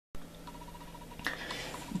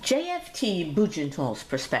J.F.T. Bugental's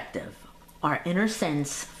perspective, Our Inner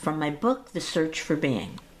Sense, from my book, The Search for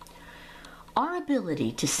Being. Our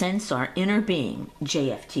ability to sense our inner being,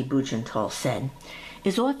 J.F.T. Bugental said,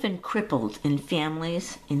 is often crippled in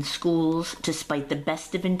families, in schools, despite the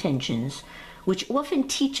best of intentions, which often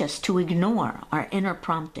teach us to ignore our inner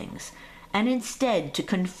promptings and instead to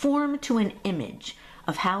conform to an image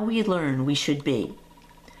of how we learn we should be.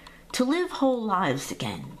 To live whole lives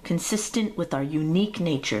again, consistent with our unique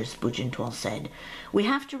natures, Bugental said, we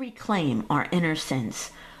have to reclaim our inner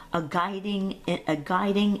sense, a guiding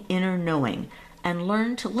inner knowing, and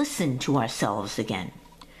learn to listen to ourselves again.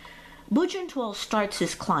 Bugental starts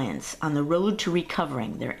his clients on the road to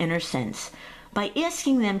recovering their inner sense by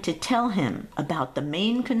asking them to tell him about the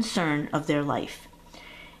main concern of their life.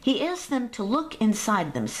 He asks them to look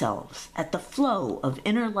inside themselves at the flow of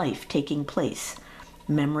inner life taking place,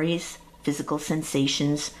 memories, physical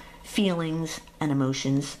sensations, feelings and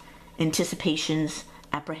emotions, anticipations,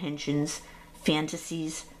 apprehensions,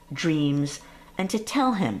 fantasies, dreams, and to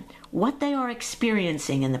tell him what they are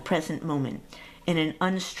experiencing in the present moment in an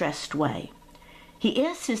unstressed way. He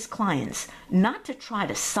asks his clients not to try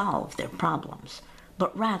to solve their problems,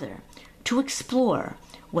 but rather to explore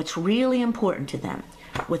what's really important to them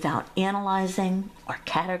without analyzing or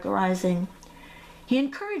categorizing. He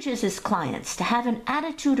encourages his clients to have an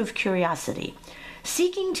attitude of curiosity,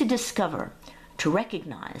 seeking to discover, to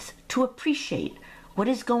recognize, to appreciate what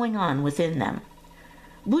is going on within them.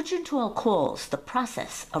 Bugental calls the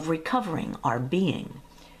process of recovering our being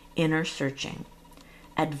inner searching.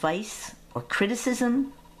 Advice or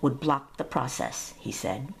criticism would block the process, he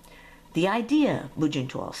said. The idea,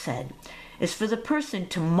 Bugental said, is for the person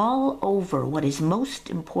to mull over what is most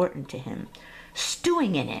important to him,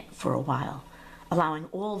 stewing in it for a while, allowing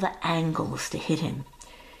all the angles to hit him.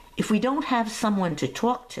 If we don't have someone to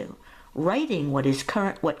talk to, writing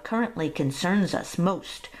what currently concerns us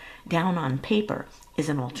most down on paper is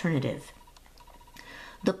an alternative.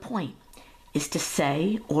 The point is to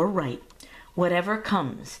say or write whatever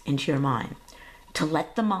comes into your mind, to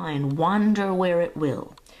let the mind wander where it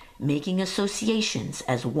will, making associations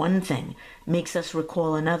as one thing makes us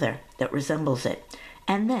recall another that resembles it,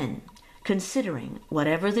 and then considering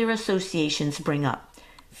whatever their associations bring up,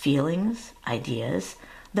 feelings, ideas,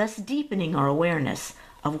 thus deepening our awareness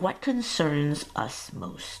of what concerns us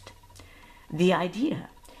most. The idea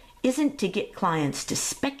isn't to get clients to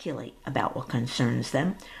speculate about what concerns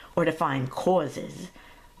them or to find causes,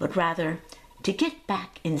 but rather to get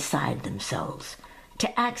back inside themselves,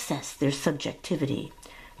 to access their subjectivity,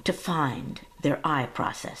 to find their I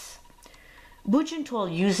process.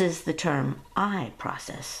 Bugental uses the term I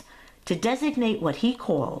process to designate what he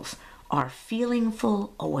calls our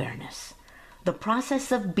feelingful awareness, the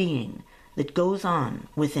process of being that goes on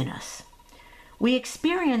within us. We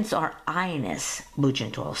experience our I-ness,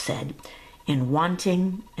 Bugental said, in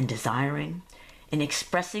wanting and desiring, in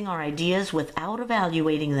expressing our ideas without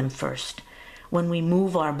evaluating them first, when we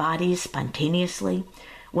move our bodies spontaneously,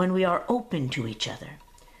 when we are open to each other.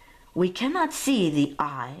 We cannot see the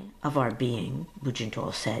I of our being,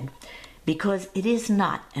 Bugental said, because it is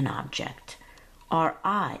not an object. Our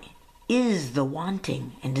I is the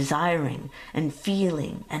wanting and desiring and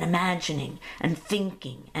feeling and imagining and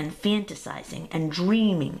thinking and fantasizing and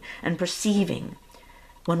dreaming and perceiving.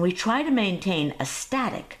 When we try to maintain a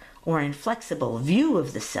static or inflexible view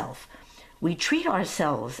of the self, we treat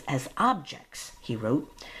ourselves as objects, he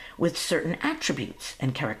wrote, with certain attributes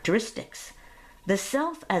and characteristics. The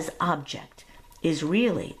self as object is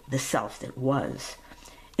really the self that was.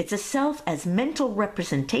 It's a self as mental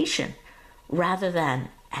representation rather than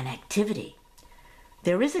an activity.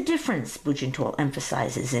 There is a difference, Bugental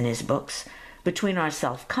emphasizes in his books, between our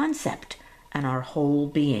self-concept and our whole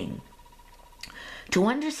being. To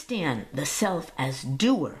understand the self as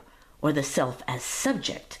doer or the self as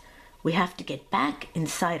subject, we have to get back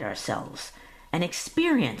inside ourselves and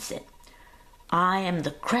experience it. I am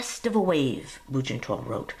the crest of a wave, Bugental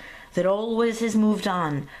wrote, that always has moved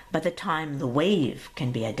on by the time the wave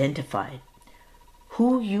can be identified.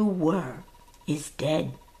 Who you were is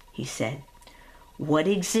dead, he said. What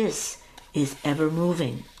exists is ever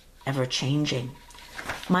moving, ever changing.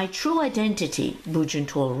 My true identity,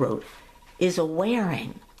 Bugental wrote, is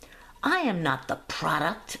awareing. I am not the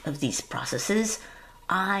product of these processes.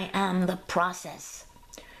 I am the process.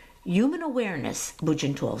 Human awareness,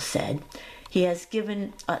 Bugental said, he has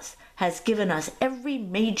given us every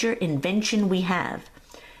major invention we have.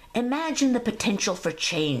 Imagine the potential for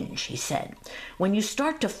change, he said, when you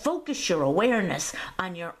start to focus your awareness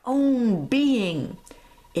on your own being.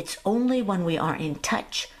 It's only when we are in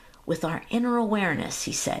touch with our inner awareness,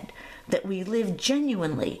 he said, that we live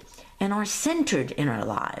genuinely and are centered in our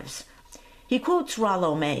lives. He quotes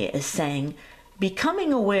Rollo May as saying,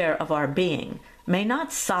 "Becoming aware of our being may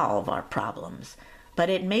not solve our problems, but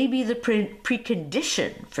it may be the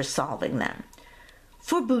precondition for solving them."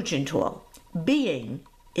 For Bugental, being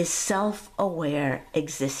is self-aware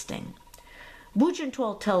existing.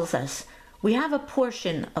 Bugental tells us we have a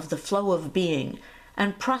portion of the flow of being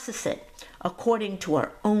and process it according to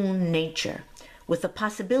our own nature, with the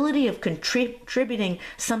possibility of contributing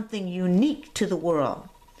something unique to the world.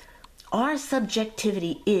 Our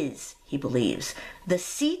subjectivity is, he believes, the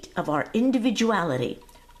seat of our individuality,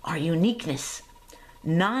 our uniqueness.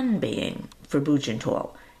 Non-being, for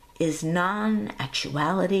Bugental, is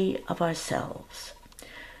non-actuality of ourselves.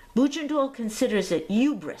 Bugental considers it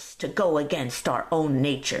hubris to go against our own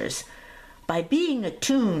natures. By being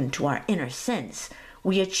attuned to our inner sense,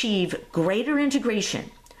 we achieve greater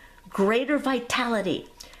integration, greater vitality,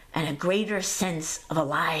 and a greater sense of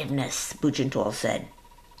aliveness, Bugental said.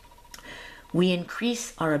 We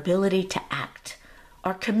increase our ability to act,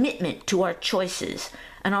 our commitment to our choices,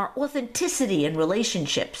 and our authenticity in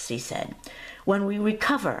relationships, he said, when we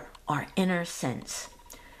recover our inner sense.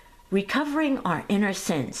 Recovering our inner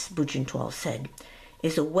sense, Bugental said,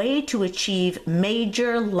 is a way to achieve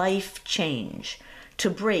major life change, to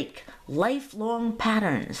break lifelong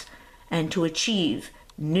patterns, and to achieve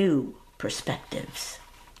new perspectives.